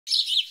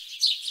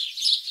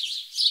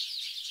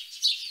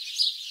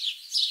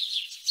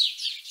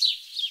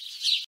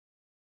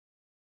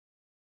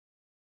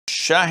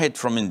Shahid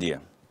from India.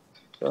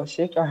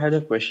 Sheikh, I had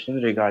a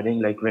question regarding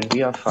like when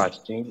we are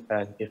fasting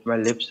and if my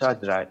lips are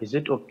dry, is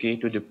it okay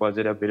to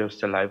deposit a bit of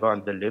saliva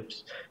on the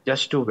lips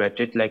just to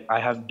wet it? Like I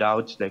have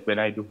doubts, like when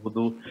I do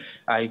wudu,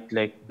 I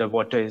like the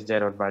water is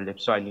there on my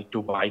lips, so I need to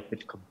wipe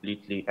it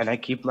completely. And I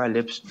keep my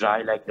lips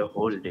dry like the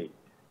whole day.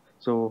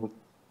 So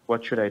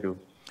what should I do?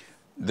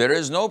 There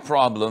is no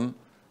problem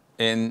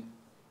in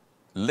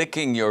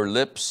licking your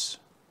lips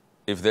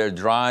if they're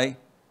dry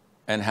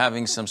and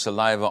having some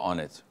saliva on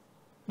it.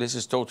 This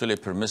is totally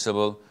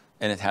permissible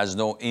and it has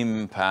no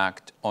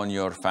impact on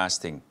your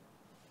fasting.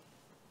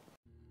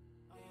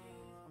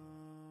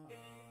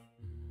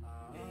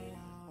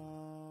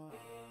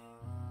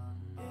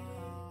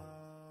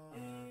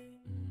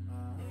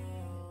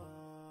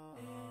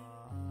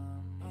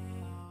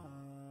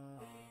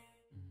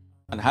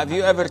 And have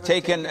you ever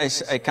taken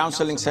a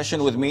counseling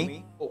session with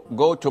me?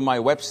 Go to my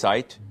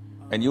website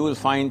and you will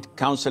find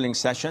counseling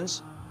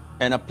sessions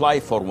and apply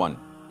for one.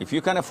 If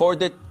you can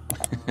afford it,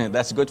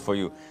 that's good for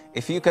you.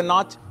 If you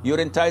cannot, you're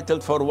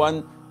entitled for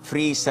one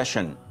free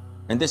session.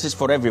 And this is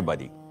for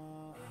everybody.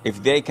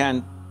 If they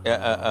can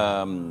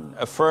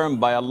affirm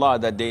by Allah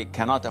that they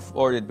cannot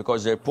afford it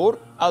because they're poor,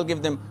 I'll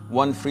give them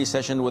one free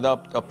session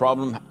without a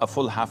problem, a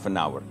full half an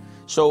hour.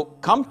 So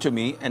come to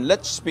me and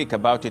let's speak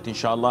about it,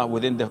 inshallah,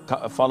 within the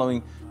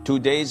following 2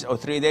 days or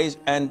 3 days.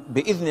 And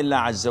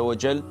bi'idhnillah azza wa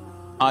jal,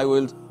 I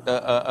will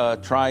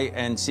try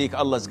and seek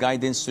Allah's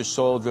guidance to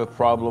solve your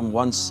problem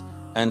once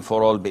and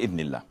for all,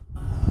 bi'idhnillah.